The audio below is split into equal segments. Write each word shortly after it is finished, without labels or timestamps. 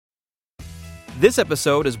This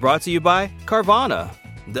episode is brought to you by Carvana.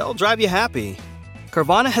 They'll drive you happy.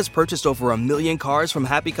 Carvana has purchased over 1 million cars from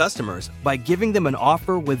happy customers by giving them an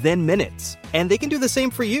offer within minutes. And they can do the same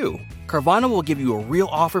for you. Carvana will give you a real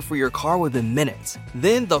offer for your car within minutes.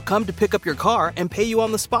 Then they'll come to pick up your car and pay you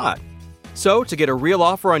on the spot. So, to get a real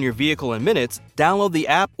offer on your vehicle in minutes, download the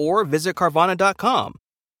app or visit Carvana.com.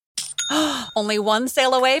 Only one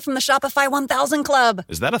sale away from the Shopify 1000 Club.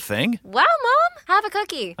 Is that a thing? Wow, Mom! Have a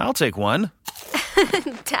cookie. I'll take one.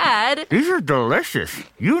 Dad! These are delicious.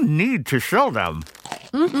 You need to sell them.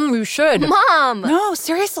 You should. Mom! No,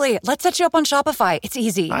 seriously. Let's set you up on Shopify. It's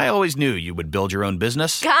easy. I always knew you would build your own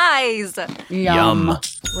business. Guys! Yum.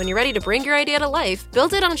 When you're ready to bring your idea to life,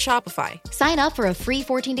 build it on Shopify. Sign up for a free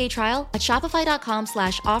 14-day trial at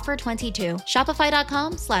shopify.com/offer22.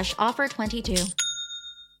 Shopify.com/offer22.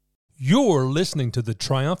 You're listening to the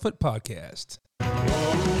Triumphant Podcast.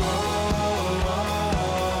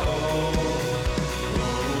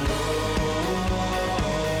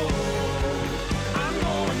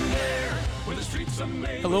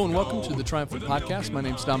 Hello and welcome to the Triumphant Podcast. My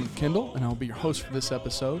name is Dominic Kendall, and I'll be your host for this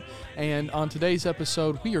episode. And on today's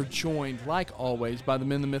episode, we are joined, like always, by the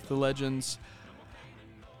men, the myth, the legends,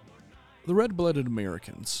 the Red-Blooded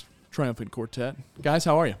Americans, Triumphant Quartet. Guys,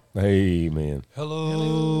 how are you? Hey, man.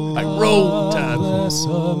 Hello. I roll tide. Bless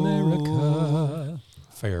America.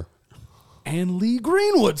 Fair. And Lee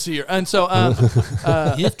Greenwood's here. And so,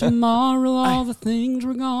 if tomorrow all the things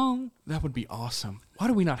were gone. that would be awesome. Why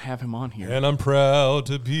do we not have him on here? And I'm proud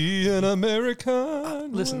to be an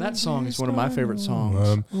American. Listen, that song is one of my favorite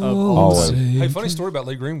songs. Always. Hey, funny story about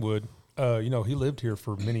Lee Greenwood. He lived here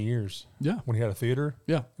for many years. Yeah. When he had a theater.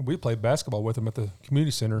 Yeah. And we played basketball with him at the community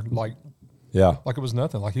center like it was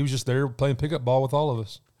nothing. Like he was just there playing pickup ball with all of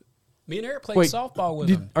us. Me and Eric played Wait, softball with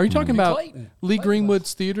him. Are you talking about Clayton. Lee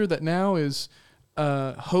Greenwood's theater that now is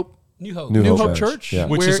Hope New Hope. New New Hope Hope Church, Church, yeah.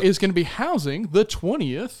 where Which is- going to be housing the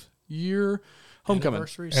 20th year homecoming.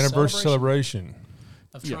 Anniversary Celebration.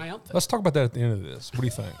 of Triumphant. Let's talk about that at the end of this. What do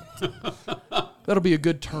you think? That'll be a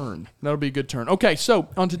good turn. Okay, so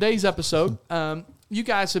on today's episode, you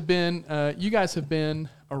guys have been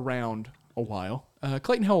around a while.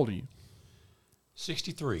 Clayton, how old are you?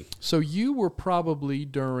 63. So you were probably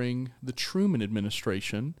during the Truman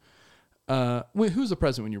administration. Who was the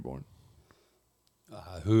president when you were born?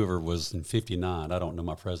 Whoever was in 59. I don't know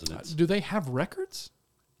my presidents. Do they have records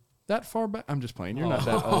that far back? I'm just playing. You're not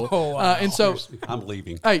that old. wow. And so, I'm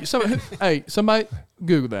leaving. hey, somebody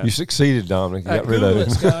Google that. You succeeded, Dominic. You got rid Google of it,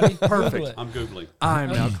 it. Scotty. Perfect. Google it. I'm Googling. I'm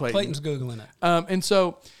now Clayton. Clayton's Googling it. And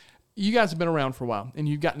so you guys have been around for a while, and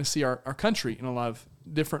you've gotten to see our country in a lot of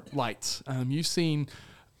different lights. You've seen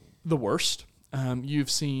the worst. You've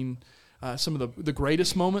seen some of the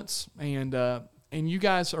greatest moments, and you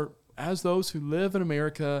guys are, as those who live in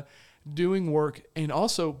America, doing work, and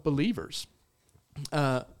also believers,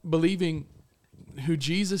 believing who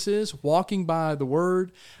Jesus is, walking by the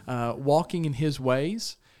Word, walking in His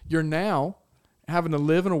ways. You're now having to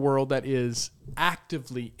live in a world that is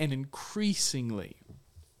actively and increasingly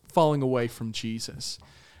falling away from Jesus.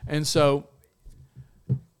 And so,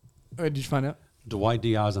 did you find out? Dwight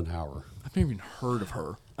D. Eisenhower. I've never even heard of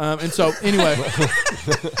her. And so, anyway.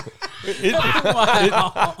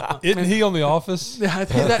 Isn't he on The Office?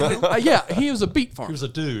 Yeah, he was a beet farmer. He was a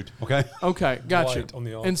dude, okay? Okay, gotcha. Dwight on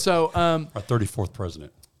The Office. And so, Our 34th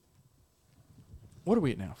president. what are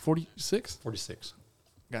we at now? 46? 46.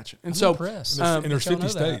 Gotcha. And so, impressed. And there's Y'all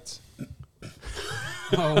 50 know that. states.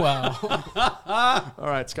 Oh, wow. all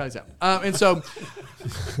right, Sky's out. And so,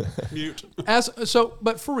 Mute.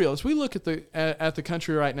 But for real, as we look at the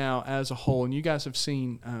country right now as a whole, and you guys have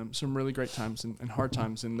seen some really great times and hard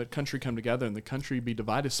times, and the country come together and the country be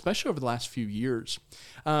divided, especially over the last few years.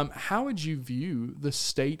 How would you view the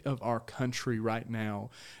state of our country right now,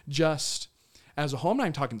 just as a whole? I'm not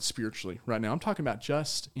even talking spiritually right now. I'm talking about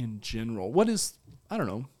just in general. What is, I don't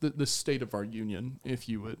know, the state of our union, if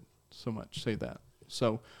you would so much say that.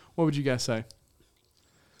 So, what would you guys say?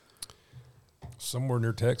 Somewhere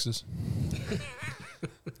near Texas.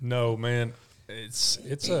 No, man. It's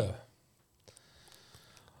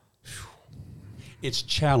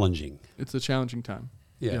challenging. It's a challenging time.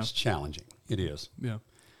 Yeah, it's challenging. It is. Yeah.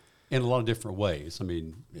 In a lot of different ways. I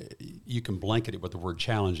mean, you can blanket it with the word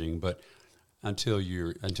challenging, but until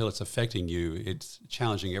it's affecting you, it's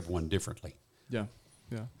challenging everyone differently. Yeah.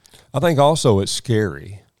 Yeah. I think also it's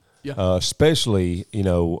scary. Yeah. Especially, if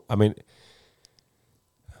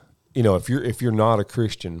you're not a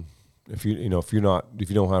Christian, if you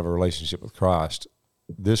don't have a relationship with Christ,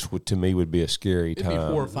 this would be a scary time. It'd be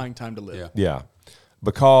a horrifying time to live. Yeah.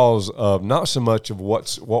 because of not so much of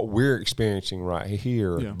what we're experiencing right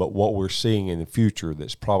here, Yeah. but what we're seeing in the future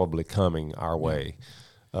that's probably coming our way.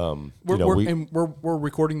 We're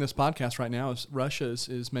recording this podcast right now. As Russia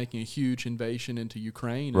is making a huge invasion into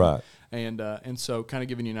Ukraine, Right? And so kind of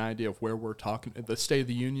giving you an idea of where we're talking. The State of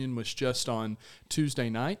the Union was just on Tuesday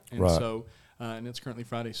night, and Right. so and it's currently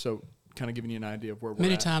Friday. So kind of giving you an idea of where we're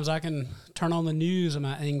Many at. times I can turn on the news and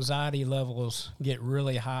my anxiety levels get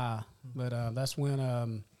really high. But that's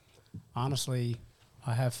when, honestly,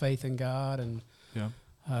 I have faith in God, and Yeah.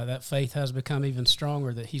 that faith has become even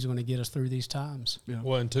stronger that He's going to get us through these times. Yeah.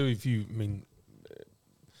 Well, and two,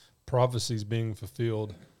 prophecies being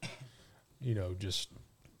fulfilled, just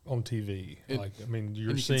on TV. You're and you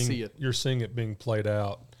can seeing see it. You're seeing it being played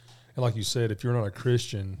out, and like you said, if you're not a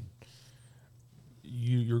Christian,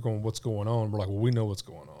 you're going, what's going on? We're like, well, we know what's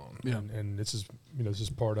going on, Yeah. and this is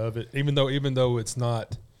part of it. Even though it's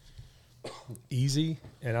not easy,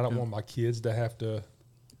 and I don't want my kids to have to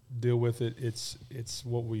deal with it. It's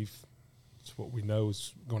what we know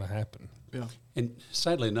is going to happen. Yeah. And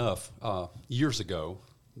sadly enough, years ago,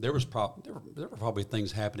 there were probably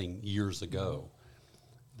things happening years ago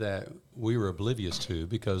that we were oblivious to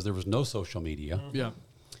because there was no social media. Yeah.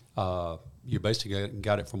 You basically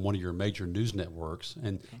got it from one of your major news networks,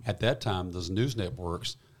 and at that time, those news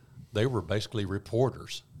networks, they were basically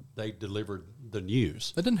reporters. They delivered the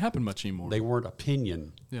news. That didn't happen much anymore. They weren't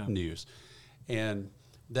opinion Yeah. news. And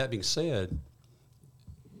that being said,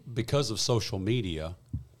 because of social media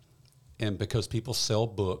and because people sell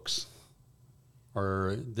books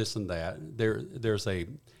or this and that, there's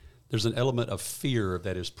an element of fear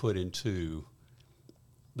that is put into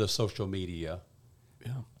the social media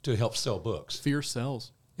to help sell books. Fear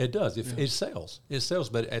sells. It does. It sells. It sells,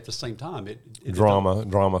 but at the same time, Drama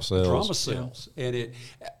sells. Drama sells, and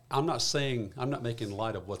I'm not making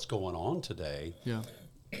light of what's going on today. Yeah.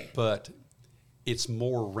 But it's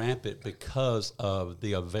more rampant because of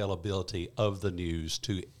the availability of the news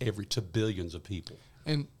to billions of people.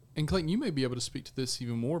 And Clayton, you may be able to speak to this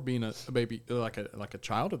even more, being a baby, like a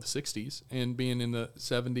child of the '60s and being in the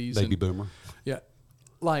 '70s. Baby boomer. Yeah,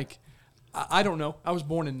 like I don't know. I was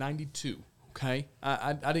born in '92. Okay,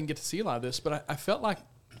 I didn't get to see a lot of this, but I felt like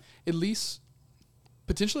at least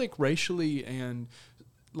potentially like racially and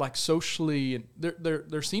like socially, and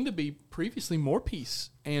there seemed to be previously more peace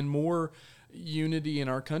and more unity in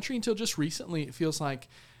our country until just recently. It feels like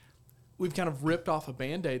we've kind of ripped off a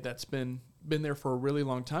Band-Aid that's been there for a really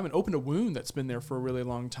long time and opened a wound that's been there for a really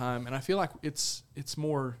long time. And I feel like it's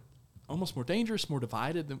almost more dangerous, more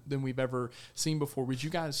divided than we've ever seen before. Would you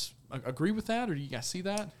guys agree with that, or do you guys see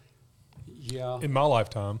that? Yeah. In my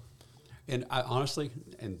lifetime. And I honestly,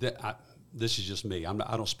 this is just me. I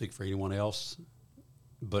don't speak for anyone else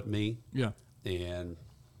but me. Yeah. And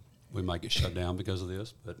we might get shut down because of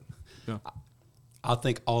this, but yeah. I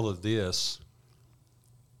think all of this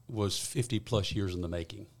was 50 plus years in the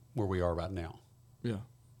making where we are right now. Yeah.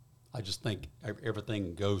 I just think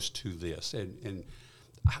everything goes to this. And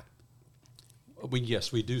we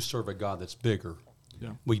do serve a God that's bigger.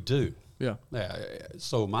 Yeah. We do. Yeah.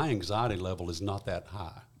 So my anxiety level is not that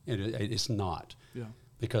high. It's not. Yeah.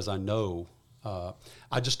 Because I know,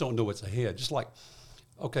 I just don't know what's ahead. Just like,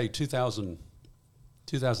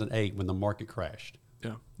 2008 when the market crashed.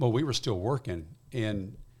 Yeah. Well, we were still working,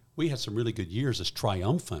 and we had some really good years as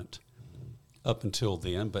triumphant up until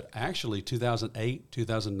then. But actually, 2008,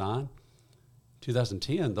 2009,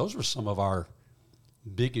 2010, those were some of our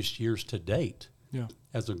biggest years to date. Yeah.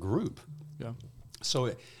 As a group. Yeah.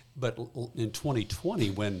 So, but in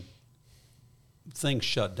 2020, when things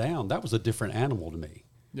shut down, that was a different animal to me.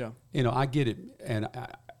 Yeah. I get it, and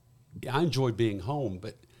I enjoy being home,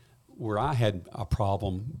 but where I had a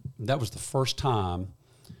problem, that was the first time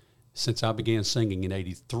since I began singing in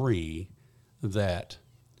 '83 that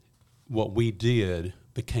what we did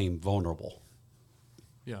became vulnerable.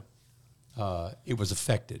 Yeah. It was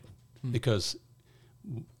affected because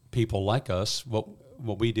people like us, what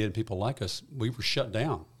we did, people like us, we were shut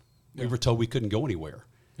down. Yeah. We were told we couldn't go anywhere.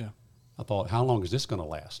 Yeah. I thought, how long is this going to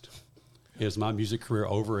last? Is my music career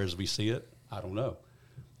over as we see it? I don't know.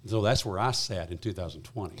 So that's where I sat in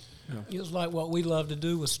 2020. Yeah. It was like what we loved to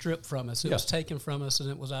do was stripped from us. It Yeah. was taken from us, and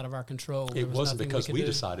it was out of our control. There It was wasn't nothing because could we do.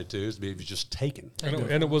 decided to. It was just taken.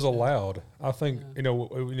 And it was allowed. I think,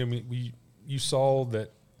 you saw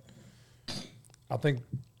that. I think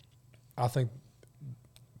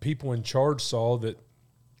people in charge saw that,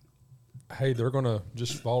 hey, they're going to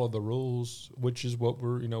just follow the rules, which is what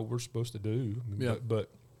we're supposed to do. Yeah. But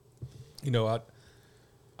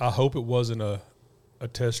I hope it wasn't a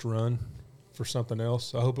test run for something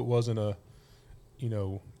else. I hope it wasn't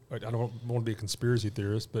I don't want to be a conspiracy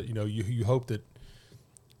theorist, but you hope that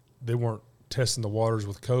they weren't testing the waters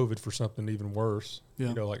with COVID for something even worse.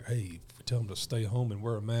 Yeah. Like, hey, if we tell them to stay home and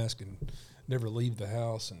wear a mask and never leave the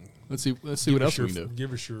house, and let's see what else we can do.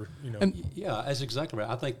 Give us your, And yeah, that's exactly right.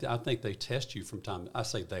 I think they test you from time. I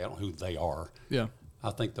say they. I don't know who they are. Yeah.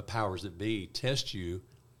 I think the powers that be test you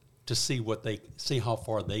to see how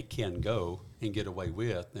far they can go and get away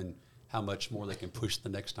with, and how much more they can push the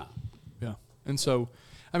next time. Yeah. And so,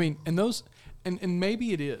 I mean, and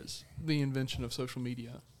maybe it is the invention of social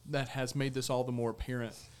media that has made this all the more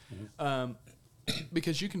apparent,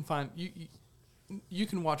 because you can find you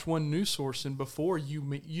can watch one news source, and before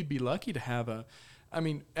you'd be lucky to have at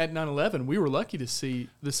 9/11 we were lucky to see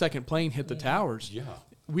the second plane hit the towers. Yeah.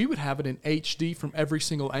 We would have it in HD from every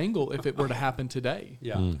single angle if it were to happen today.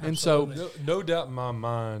 Yeah. And so no doubt in my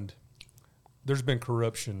mind, there's been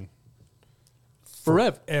corruption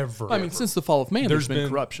forever. Ever. I mean, since the fall of man, there's been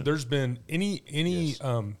corruption. There's been any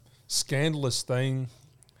scandalous thing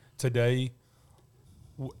today.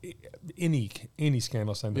 Any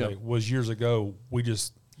scandalous thing today was years ago. We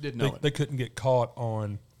just didn't know they couldn't get caught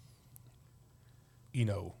on.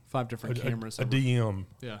 5 different cameras, a DM,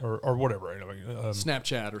 yeah, or whatever,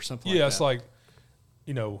 Snapchat or something. Yeah, like it's that. like,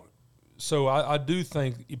 So I do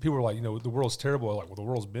think people are like, the world's terrible. Like, well, the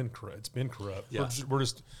world's been corrupt. It's been corrupt. Yeah. We're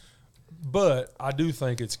just. But I do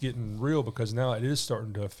think it's getting real, because now it is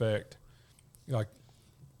starting to affect, like,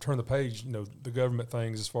 turn the page. The government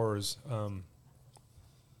things as far as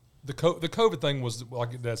the COVID thing was,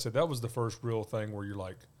 like Dad said, that was the first real thing where you're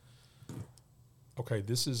like, okay,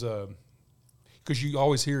 this is because you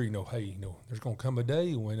always hear, hey, there's going to come a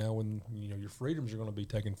day when your freedoms are going to be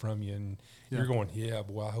taken from you, and you're going, yeah,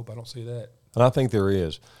 boy, I hope I don't see that. And I think there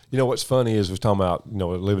is. What's funny is we're talking about,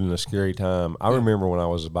 living in a scary time. I remember when I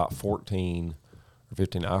was about 14 or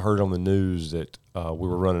 15, I heard on the news that we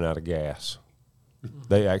were running out of gas.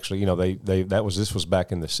 They actually, this was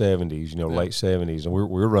back in the 70s, late 70s, and we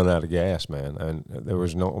were running out of gas, man, and there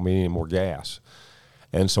was any more gas.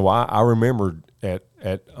 And so I remembered at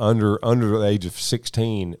under the age of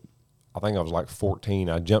 16, I think I was like 14,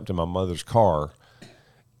 I jumped in my mother's car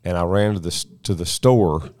and I ran to the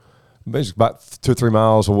store, basically about 2 or 3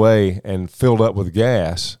 miles away, and filled up with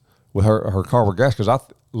gas, with her car with gas, because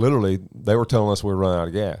literally they were telling us we were running out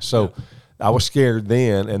of gas. So I was scared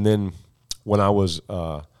then, and then when I was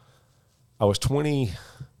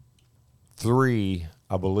 23,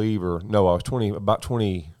 I believe, I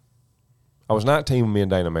was 19 when me and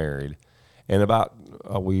Dana married, and about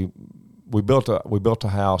we built a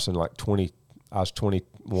house in like 20. I was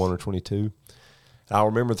 21 or 22. I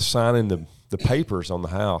remember signing the papers on the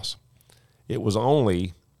house. It was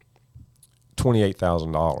only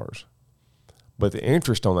 $28,000, but the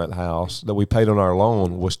interest on that house that we paid on our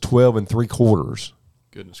loan was 12 3/4.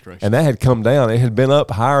 Goodness gracious! And that had come down. It had been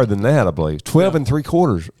up higher than that, I believe. 12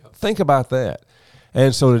 3/4. Think about that.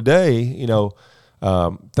 And so today,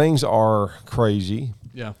 things are crazy.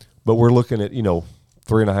 Yeah. But we're looking at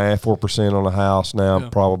 3.5-4% on a house now,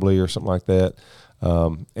 probably, or something like that.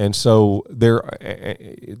 And so there's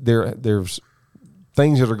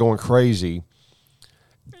things that are going crazy.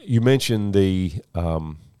 You mentioned the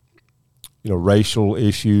racial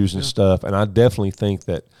issues and stuff, and I definitely think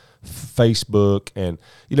that Facebook and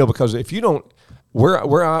because if you don't, where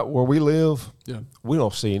we live, we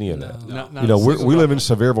don't see any of that. We live in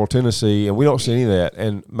Sevierville, Tennessee, and we don't see any of that.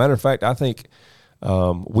 And matter of fact, I think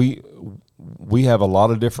we have a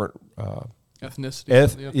lot of different ethnicity,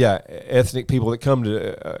 ethnic people that come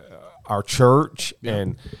to our church,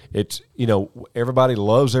 and it's everybody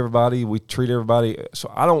loves everybody. We treat everybody.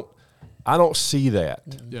 So I don't see that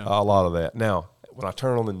a lot of that. Now, when I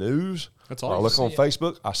turn on the news, or I look on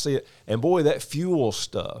Facebook, I see it, and boy, that fuels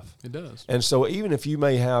stuff. It does. And so even if you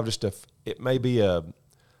may have it may be a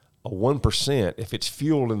 1%, if it's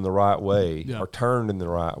fueled in the right way or turned in the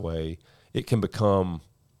right way, it can become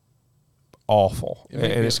awful, and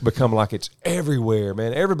it's become like it's everywhere,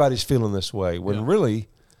 man. Everybody's feeling this way when really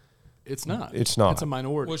it's not. It's not. It's a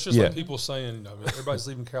minority. Well, it's just like people saying, everybody's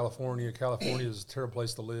leaving California. California is a terrible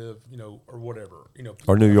place to live, or whatever,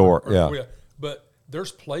 or New York, But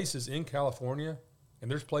there's places in California and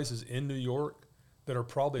there's places in New York that are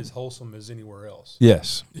probably as wholesome as anywhere else.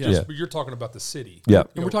 Yes. But you're talking about the city. Yeah.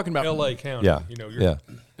 And we're talking about LA County. And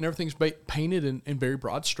everything's painted in very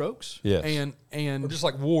broad strokes. Yes. And or just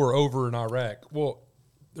like war over in Iraq. Well,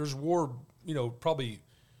 there's war, probably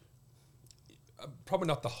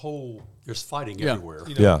not the whole. There's fighting everywhere.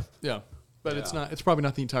 But it's not. It's probably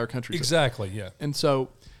not the entire country. Exactly. Yeah. And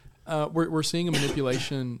so we're seeing a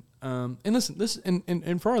manipulation. And listen,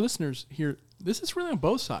 and for our listeners here, this is really on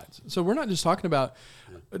both sides. So we're not just talking about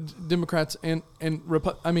Democrats and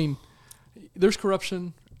I mean, there's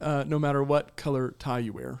corruption no matter what color tie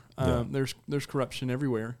you wear. There's corruption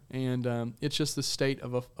everywhere, and it's just the state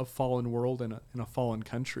of a fallen world and a fallen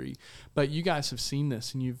country. But you guys have seen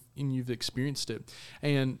this, and you've experienced it,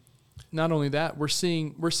 and not only that, we're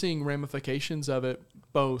seeing ramifications of it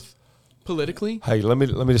both politically. Hey, let me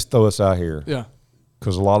just throw this out here. Yeah.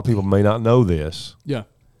 Because a lot of people may not know this. Yeah.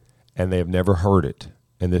 And they have never heard it,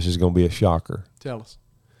 and this is going to be a shocker. Tell us.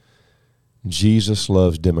 Jesus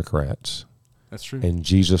loves Democrats. That's true. And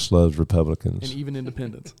Jesus loves Republicans. And even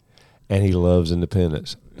independents. And he loves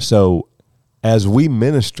independents. So as we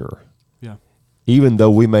minister, yeah, even though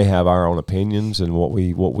we may have our own opinions and what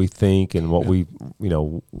we think and what we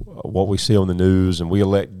what we see on the news, and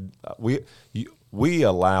we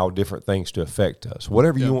allow different things to affect us.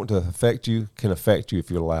 Whatever you want to affect you can affect you if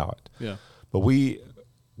you allow it. Yeah. But we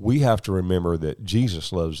have to remember that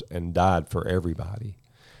Jesus loves and died for everybody.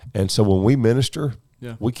 And so when we minister,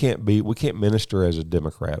 we can't minister as a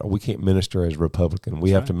Democrat, or we can't minister as a Republican. We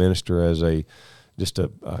have to minister as just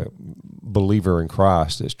a believer in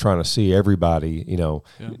Christ that's trying to see everybody.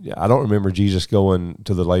 I don't remember Jesus going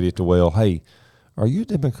to the lady at the well, "Hey, are you a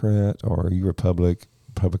Democrat or are you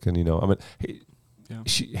Republican?" I mean,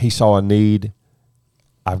 he saw a need.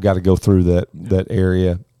 I've got to go through that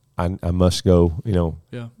area. I must go.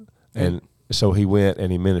 And so he went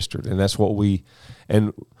and he ministered, and that's what we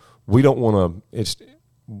don't want to.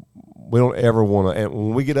 We don't ever want to. And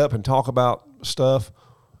when we get up and talk about stuff,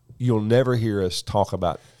 you'll never hear us talk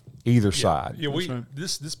about either side. Yeah,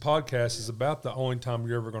 this podcast is about the only time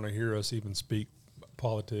you're ever going to hear us even speak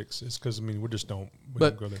politics. It's because we just don't. We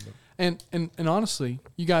don't go there. And honestly,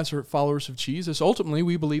 you guys are followers of Jesus. Ultimately,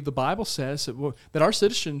 we believe the Bible says that our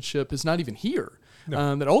citizenship is not even here.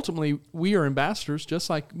 No. That ultimately we are ambassadors, just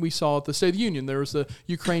like we saw at the State of the Union. There was the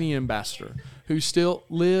Ukrainian ambassador who still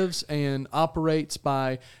lives and operates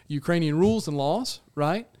by Ukrainian rules and laws,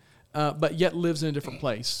 right? But yet lives in a different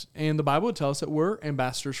place. And the Bible would tell us that we're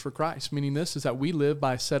ambassadors for Christ, meaning this is that we live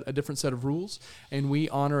by a different set of rules, and we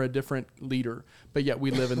honor a different leader, but yet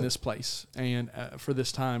we live in this place and for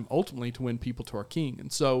this time, ultimately to win people to our King.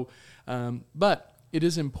 And so, but it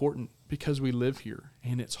is important because we live here,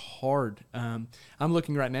 and it's hard. I'm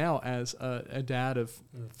looking right now as a dad of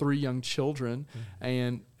 3 young children,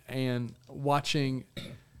 and watching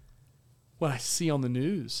what I see on the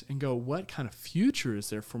news and go, what kind of future is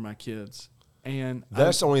there for my kids? And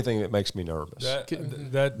that's the only thing that makes me nervous.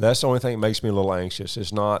 That's the only thing that makes me a little anxious.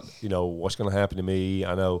 It's not, what's going to happen to me.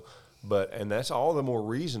 I know, and that's all the more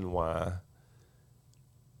reason why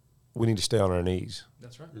we need to stay on our knees.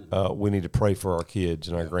 That's right. We need to pray for our kids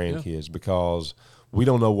and our grandkids because we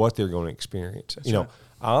don't know what they're going to experience. That's right.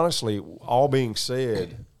 Honestly, all being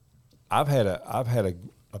said, I've had a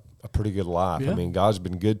pretty good life. Yeah. I mean, God's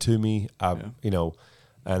been good to me. And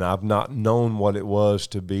I've not known what it was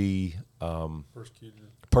to be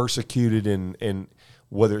persecuted in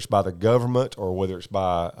whether it's by the government or whether it's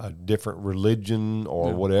by a different religion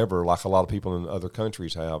or whatever, like a lot of people in other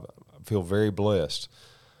countries have. I feel very blessed.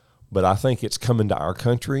 But I think it's coming to our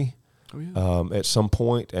country at some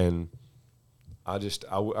point, and I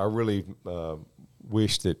really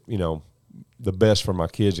wish that, the best for my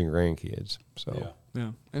kids and grandkids. So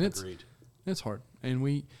yeah, and it's hard. And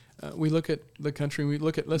we look at the country.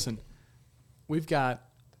 We've got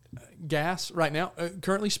gas right now.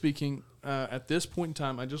 Currently speaking, at this point in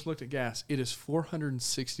time, I just looked at gas. It is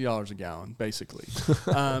 $460 a gallon, basically,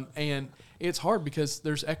 and it's hard because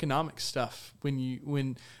there's economic stuff when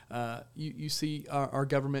you see our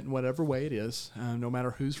government in whatever way it is, no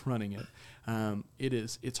matter who's running it.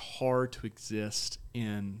 It's hard to exist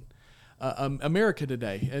in America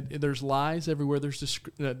today. There's lies everywhere. There's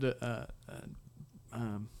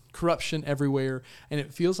corruption everywhere, and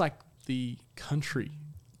it feels like the country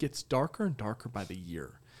gets darker and darker by the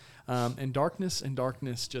year. And darkness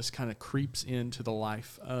just kind of creeps into the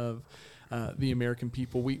life of the American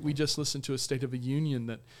people. We just listened to a State of the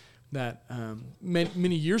Union that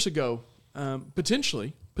many years ago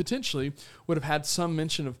potentially would have had some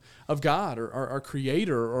mention of God or our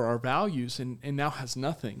Creator or our values, and now has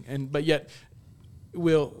nothing. But yet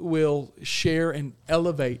will share and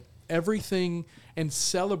elevate everything and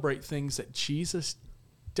celebrate things that Jesus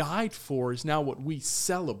died for is now what we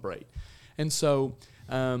celebrate. And so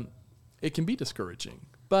it can be discouraging.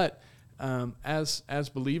 But as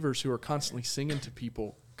believers who are constantly singing to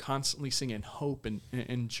people, constantly singing hope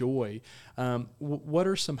and joy. What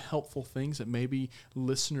are some helpful things that maybe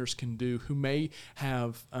listeners can do who may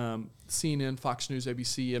have CNN, Fox News,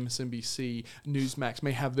 ABC, MSNBC, Newsmax,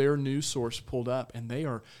 may have their news source pulled up and they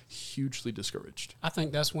are hugely discouraged? I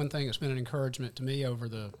think that's one thing that's been an encouragement to me over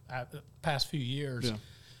the past few years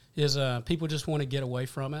is people just want to get away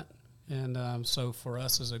from it. And so for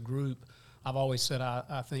us as a group, I've always said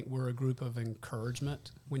I think we're a group of encouragement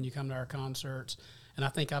when you come to our concerts. And I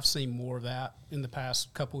think I've seen more of that in the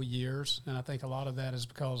past couple of years. And I think a lot of that is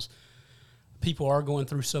because people are going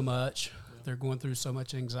through so much. They're going through so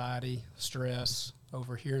much anxiety, stress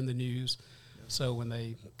over hearing the news. So when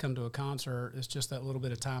they come to a concert, it's just that little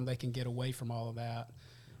bit of time they can get away from all of that.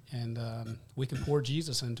 And we can pour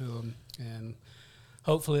Jesus into them. And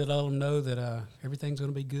hopefully let them know that everything's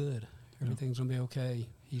going to be good. Everything's going to be okay.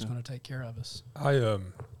 He's going to take care of us. I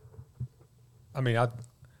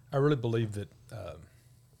really believe that.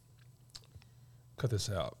 Cut this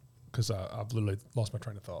out because I've literally lost my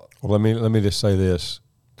train of thought. Well, let me just say this.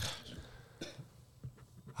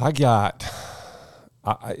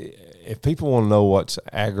 If people want to know what's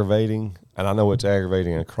aggravating, and I know it's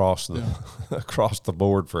aggravating across the across the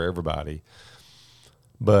board for everybody,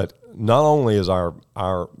 but not only is are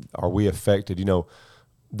we affected,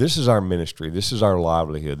 this is our ministry. This is our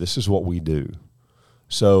livelihood. This is what we do.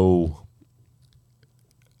 So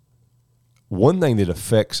one thing that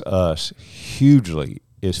affects us hugely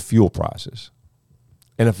is fuel prices,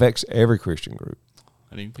 and affects every Christian group.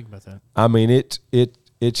 I didn't even think about that. I mean, it's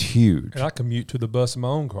huge. And I commute to the bus in my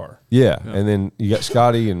own car. Yeah. And then you got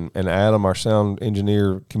Scotty and Adam, our sound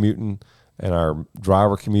engineer, commuting, and our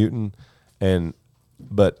driver commuting,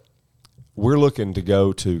 but we're looking to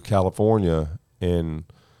go to California in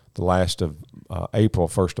the last of April,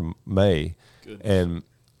 1st of May. Goodness. And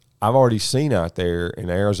I've already seen out there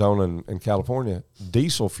in Arizona and California,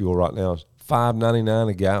 diesel fuel right now is $5.99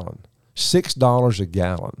 a gallon, $6 a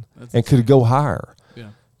gallon, and could go higher. Yeah.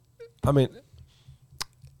 I mean,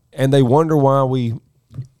 and they wonder why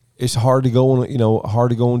it's hard to go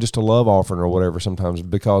on, just a love offering or whatever sometimes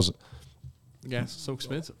because gas is so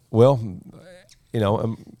expensive. Well,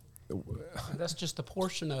 that's just a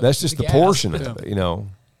portion of it. That's just the portion of it,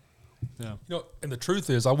 Yeah. And the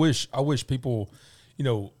truth is, I wish people,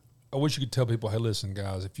 I wish you could tell people, hey, listen,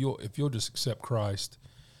 guys, if you'll just accept Christ,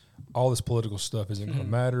 all this political stuff isn't going to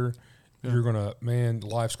matter. Yeah. You're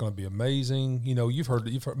life's going to be amazing. You've heard.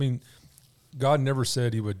 I mean, God never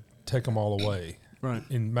said He would take them all away. Right.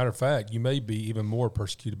 In matter of fact, you may be even more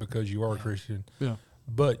persecuted because you are a Christian. Yeah.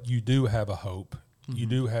 But you do have a hope. Mm-hmm. You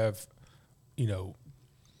do have,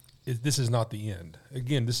 this is not the end.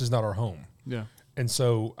 Again, this is not our home. Yeah. And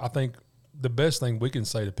so I think the best thing we can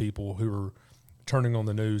say to people who are turning on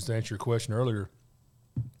the news, to answer your question earlier,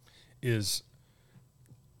 is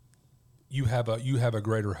you have a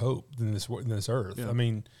greater hope than this earth. Yeah. I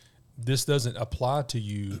mean, this doesn't apply to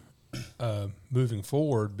you moving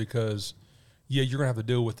forward because, you're going to have to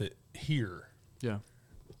deal with it here. Yeah.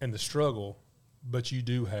 And the struggle, but you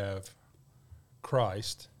do have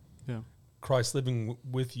Christ. Yeah. Christ living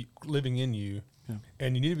with you, living in you. Yeah.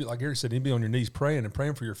 And you need to be, like Eric said, you need to be on your knees praying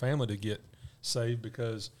for your family to get saved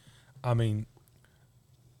because, I mean,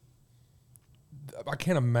 I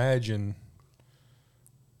can't imagine.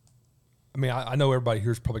 I mean, I know everybody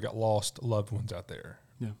here's probably got lost loved ones out there.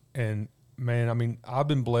 Yeah. And, man, I mean, I've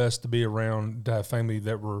been blessed to be around, to have family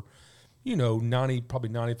that were, 90, probably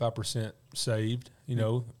 95% saved,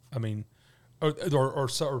 I mean,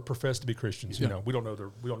 or profess to be Christians, we don't know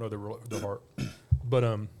their heart. But,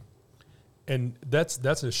 and that's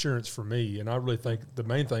an assurance for me. And I really think the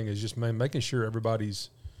main thing is just making sure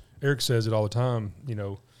Eric says it all the time,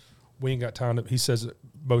 we ain't got time he says it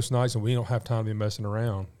most nights and we don't have time to be messing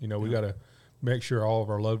around. We got to make sure all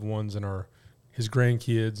of our loved ones and his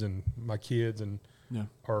grandkids and my kids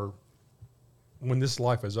are, when this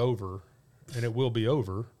life is over, and it will be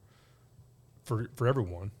over for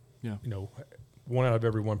everyone. Yeah. One out of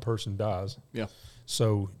every one person dies. Yeah.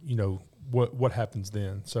 So, what happens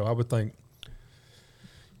then? So I would think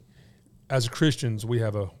as Christians we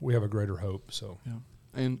have a greater hope. So yeah.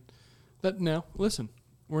 And that now listen,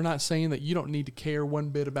 we're not saying that you don't need to care one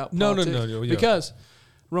bit about No, yeah. Because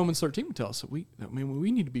Romans 13 would tell us that we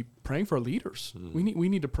need to be praying for our leaders. Mm. We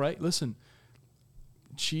need to pray. Listen,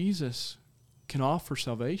 Jesus can offer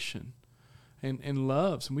salvation and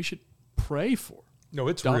loves, and we should pray for. No,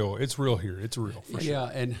 it's real. It's real here. It's real. For yeah,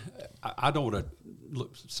 sure. And I don't want to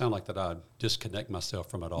sound like that I disconnect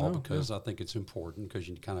myself from it all because I think it's important because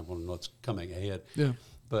you kind of want to know what's coming ahead. Yeah.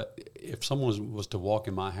 But if someone was to walk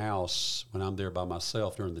in my house when I'm there by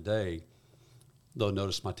myself during the day, they'll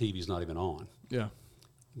notice my TV's not even on. Yeah.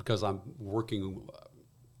 because I'm working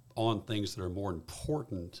on things that are more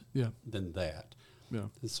important than that. Yeah.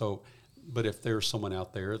 And so, but if there's someone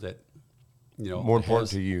out there that, more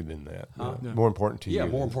important to you than that. More important to you. Yeah,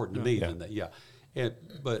 more important to me than that. Yeah.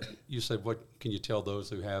 But you said, what can you tell those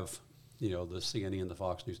who have, the CNN, the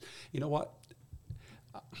Fox News? You know what?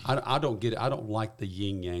 I don't get it. I don't like the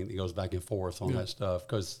yin yang that goes back and forth on that stuff,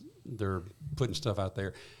 because they're putting stuff out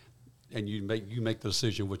there, and you make the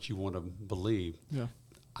decision what you want to believe. Yeah.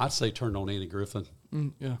 I'd say turn on Andy Griffin.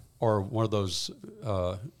 Yeah. Or one of those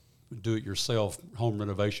do-it-yourself home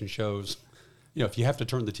renovation shows. If you have to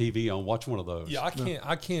turn the TV on, watch one of those. Yeah,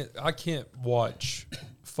 I can't watch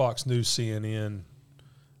Fox News, CNN,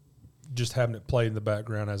 just having it played in the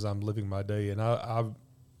background as I'm living my day, and I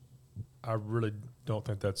really don't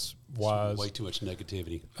think that's wise. Way too much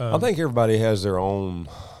negativity. I think everybody has their own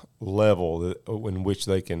level in which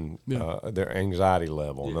they can their anxiety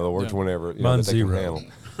level. In other words, whenever Mine's that they can zero.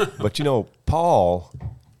 handle. But Paul,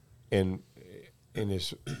 in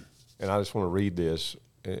his, and I just want to read this,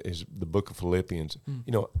 is the book of Philippians.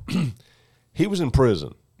 He was in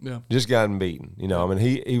prison. Yeah. Just gotten beaten.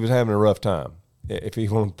 He was having a rough time. If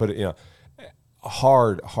you want to put it, a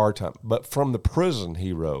hard time. But from the prison,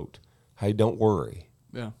 he wrote, "Hey, don't worry.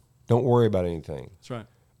 Yeah. Don't worry about anything. That's right.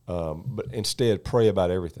 But instead, pray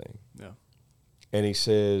about everything." Yeah. And he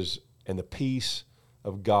says, "And the peace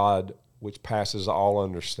of God, which passes all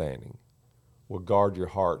understanding, will guard your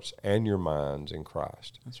hearts and your minds in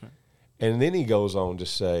Christ." That's right. And then he goes on to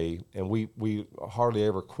say, and we hardly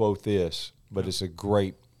ever quote this, but it's a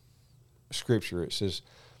great scripture. It says,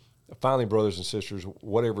 "Finally, brothers and sisters,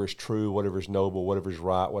 whatever is true, whatever is noble, whatever is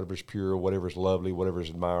right, whatever is pure, whatever is lovely, whatever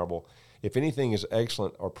is admirable, if anything is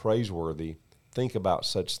excellent or praiseworthy, think about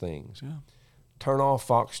such things." Yeah. Turn off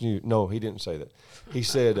Fox News. No, he didn't say that. He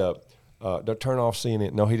said, don't turn off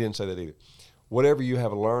CNN. No, he didn't say that either. "Whatever you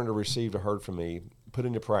have learned or received or heard from me, put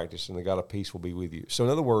into practice, and the God of peace will be with you." So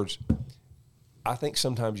in other words, I think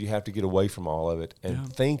sometimes you have to get away from all of it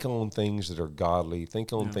and think on things that are godly,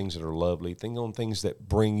 think on things that are lovely, think on things that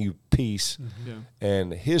bring you peace,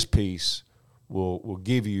 and his peace will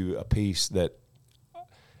give you a peace that,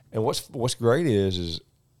 and what's great is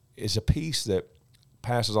a peace that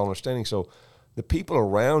passes all understanding. So the people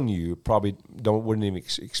around you probably wouldn't even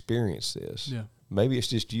experience this. Yeah. Maybe it's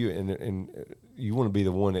just you, and you want to be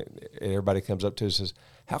the one that everybody comes up to and says,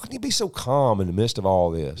 "How can you be so calm in the midst of all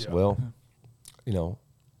this?" Yeah. Well,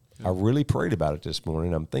 I really prayed about it this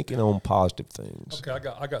morning. I'm thinking on positive things. Okay,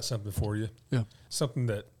 I got something for you. Yeah. Something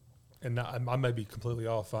that, and I may be completely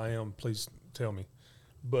off. If I am, please tell me.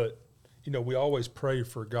 But we always pray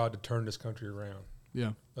for God to turn this country around.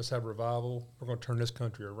 Yeah. Let's have revival. We're going to turn this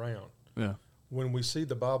country around. Yeah. When we see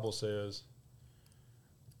the Bible says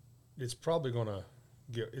it's probably going to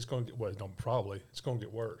get, it's going to get, well, don't probably, it's going to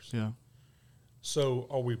get worse. Yeah. So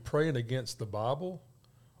are we praying against the Bible,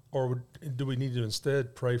 or do we need to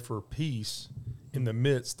instead pray for peace in the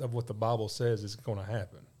midst of what the Bible says is going to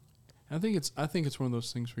happen? I think it's one of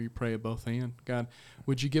those things where you pray at both and God,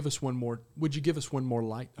 would you give us one more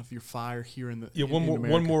light of your fire here in the one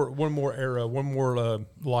more era, one more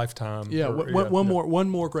lifetime. Yeah, one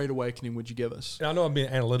more great awakening would you give us? And I know I'm being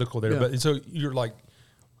analytical there, but so you're like,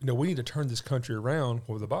 we need to turn this country around.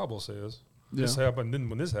 What the Bible says, this happened. Then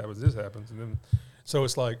when this happens, and then so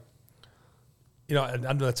it's like, I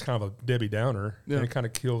know that's kind of a Debbie Downer, and it kind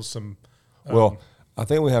of kills some. Well, I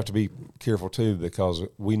think we have to be careful too, because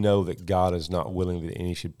we know that God is not willing that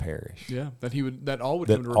any should perish. Yeah, that all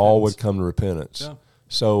would come to repentance. Yeah.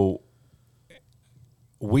 So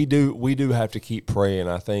we do have to keep praying,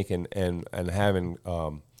 I think, and having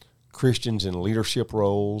Christians in leadership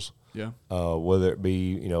roles. Yeah. Whether it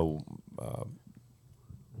be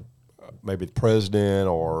maybe the president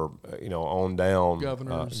or on down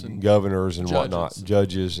governors and judges. Whatnot,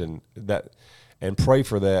 judges and that, and pray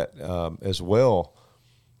for that as well.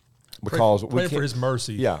 Because pray for his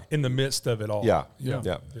mercy in the midst of it all. Yeah.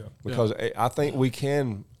 Because I think we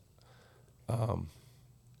can.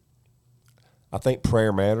 I think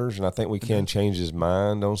prayer matters, and I think we can change his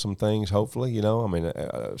mind on some things. Hopefully,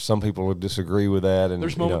 some people would disagree with that. And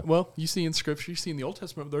there's moments. Well, you see in Scripture, you see in the Old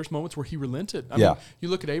Testament, there's moments where he relented. I mean, you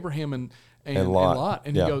look at Abraham and Lot,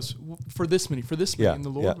 and he goes, for this many, and the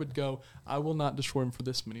Lord would go, I will not destroy him for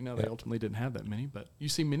this many. Now they ultimately didn't have that many, but you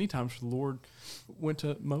see many times where the Lord went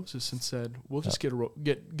to Moses and said, "We'll just get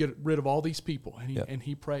rid of all these people," and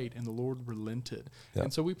he prayed, and the Lord relented.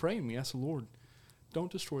 And so we pray and we ask the Lord, don't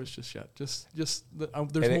destroy us just yet. There's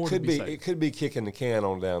more to be said. It could be kicking the can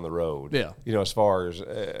on down the road. Yeah. As far as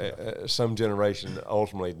some generation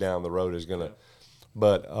ultimately down the road is going to.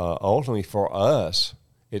 But ultimately for us,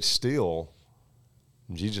 it's still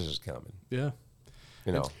Jesus is coming. Yeah.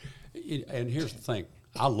 You know. And here's the thing: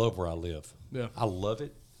 I love where I live. Yeah. I love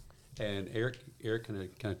it. And Eric can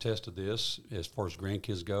attest to this as far as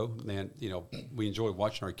grandkids go. Man, we enjoy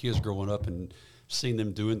watching our kids growing up and seeing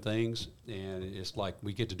them doing things, and it's like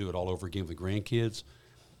we get to do it all over again with grandkids.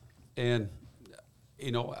 And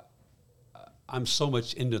I'm so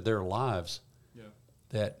much into their lives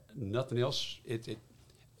that nothing else. It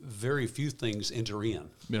very few things enter in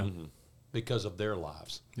because of their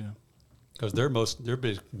lives. Yeah. Because their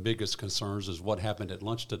biggest concerns is what happened at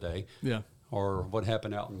lunch today. Yeah. Or what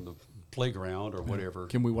happened out in the playground or whatever.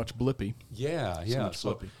 Can we watch Blippi? Yeah. So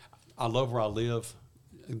So I love where I live.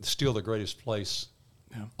 It's still the greatest place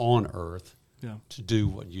on earth to do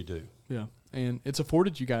what you do. Yeah. And it's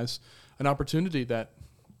afforded you guys an opportunity that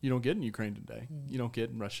you don't get in Ukraine today. You don't get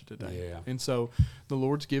in Russia today. Yeah. And so the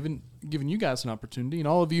Lord's given you guys an opportunity, and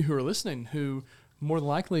all of you who are listening who more than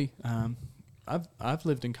likely I've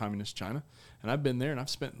lived in communist China, and I've been there, and I've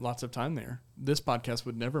spent lots of time there. This podcast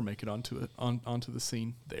would never make it onto the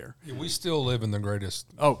scene there. Yeah, we still live in the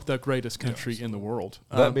greatest. The greatest country in the world.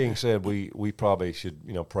 That being said, we probably should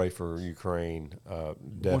pray for Ukraine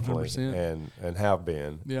definitely 100%. and have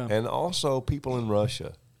been, and also people in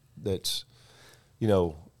Russia that's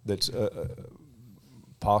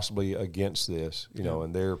possibly against this,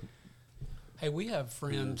 and they're. Hey, we have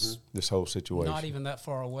friends. This whole situation. Not even that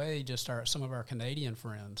far away. Just some of our Canadian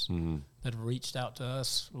friends that have reached out to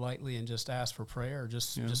us lately and just asked for prayer,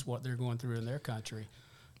 just what they're going through in their country,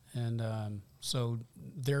 and so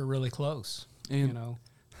they're really close. And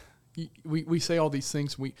we say all these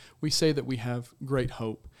things. We say that we have great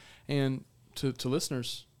hope, and to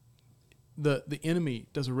listeners, the enemy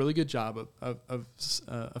does a really good job of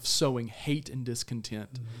sowing hate and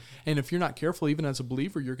discontent. And if you're not careful, even as a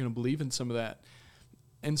believer, you're going to believe in some of that.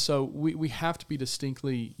 And so we have to be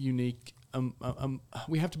distinctly unique.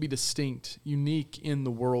 We have to be distinct, unique in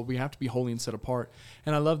the world. We have to be holy and set apart.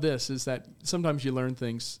 And I love this, is that sometimes you learn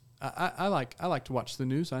things. I like to watch the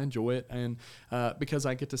news. I enjoy it, and because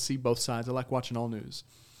I get to see both sides. I like watching all news.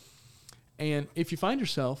 And if you find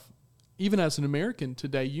yourself, even as an American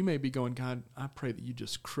today, you may be going, God, I pray that you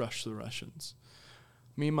just crush the Russians.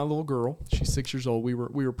 Me and my little girl, she's 6 years old. We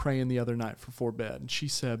were praying the other night before bed, and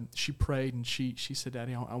she prayed, and she said,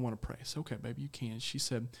 Daddy, I want to pray. I said, okay, baby, you can. She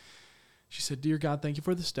said, Dear God, thank you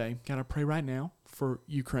for this day. God, I pray right now for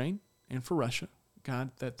Ukraine and for Russia,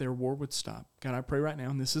 God, that their war would stop. God, I pray right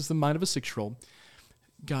now, and this is the mind of a 6-year-old.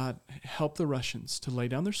 God, help the Russians to lay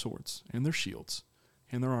down their swords and their shields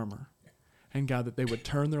and their armor. And God, that they would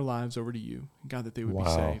turn their lives over to you. God, that they would be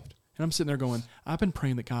saved. And I'm sitting there going, I've been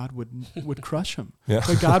praying that God would crush them.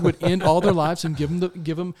 That God would end all their lives and give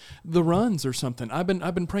them the runs or something. I've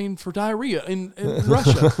been praying for diarrhea in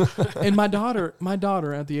Russia. And my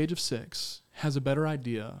daughter at the age of 6 has a better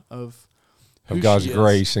idea of God's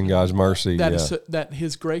grace and God's mercy. That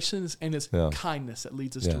His grace and His kindness that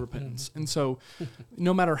leads us to repentance. And so,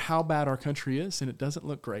 no matter how bad our country is, and it doesn't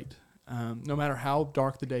look great, no matter how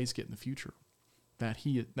dark the days get in the future,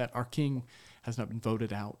 that our King has not been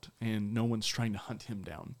voted out, and no one's trying to hunt him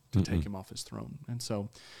down to take him off his throne. And so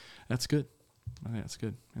that's good. I think that's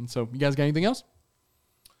good. And so, you guys got anything else?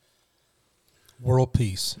 World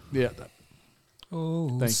peace. Yeah.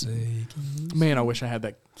 Thank you. Man, I wish I had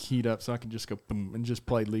that keyed up so I could just go boom and just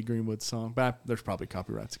play Lee Greenwood's song. But there's probably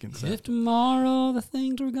copyrights against that. If tomorrow the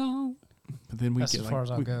things were gone. But then that's as far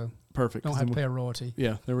as I'll go. Perfect. Don't have to pay a royalty.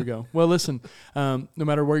 Yeah, there we go. Well, listen, no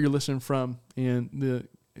matter where you're listening from in the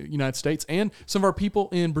United States, and some of our people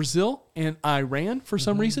in Brazil and Iran, for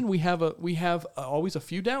some reason, we have always a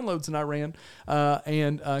few downloads in Iran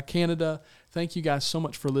and Canada. Thank you guys so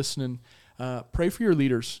much for listening. Pray for your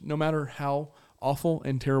leaders, no matter how awful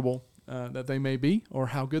and terrible that they may be or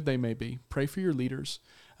how good they may be. Pray for your leaders.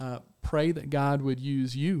 Pray that God would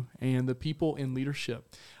use you and the people in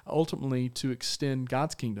leadership ultimately to extend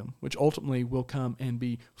God's kingdom, which ultimately will come and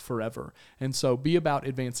be forever. And so be about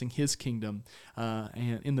advancing His kingdom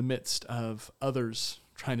and in the midst of others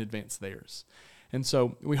trying to advance theirs. And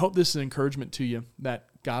so we hope this is an encouragement to you that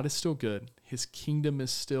God is still good. His kingdom is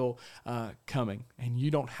still coming, and you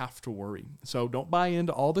don't have to worry. So don't buy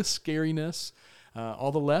into all the scariness,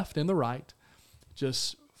 all the left and the right.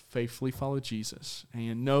 Just faithfully follow Jesus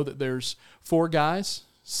and know that there's 4 guys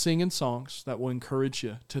singing songs that will encourage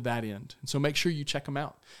you to that end. And so make sure you check them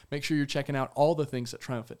out. Make sure you're checking out all the things that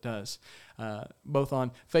Triumphant does, both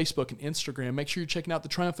on Facebook and Instagram. Make sure you're checking out the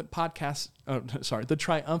Triumphant podcast, the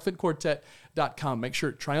triumphantquartet.com. Make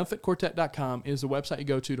sure triumphantquartet.com is the website you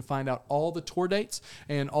go to find out all the tour dates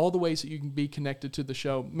and all the ways that you can be connected to the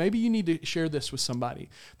show. Maybe you need to share this with somebody.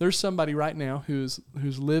 There's somebody right now who's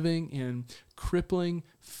living in crippling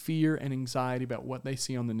fear and anxiety about what they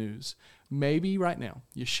see on the news. Maybe right now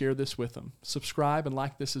you share this with them. Subscribe and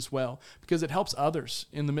like this as well, because it helps others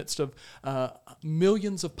in the midst of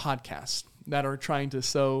millions of podcasts that are trying to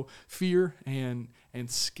sow fear and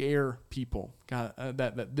scare people. God,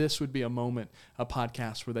 that this would be a moment, a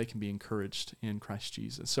podcast where they can be encouraged in Christ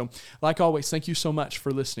Jesus. So, like always, thank you so much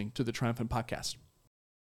for listening to the Triumphant Podcast.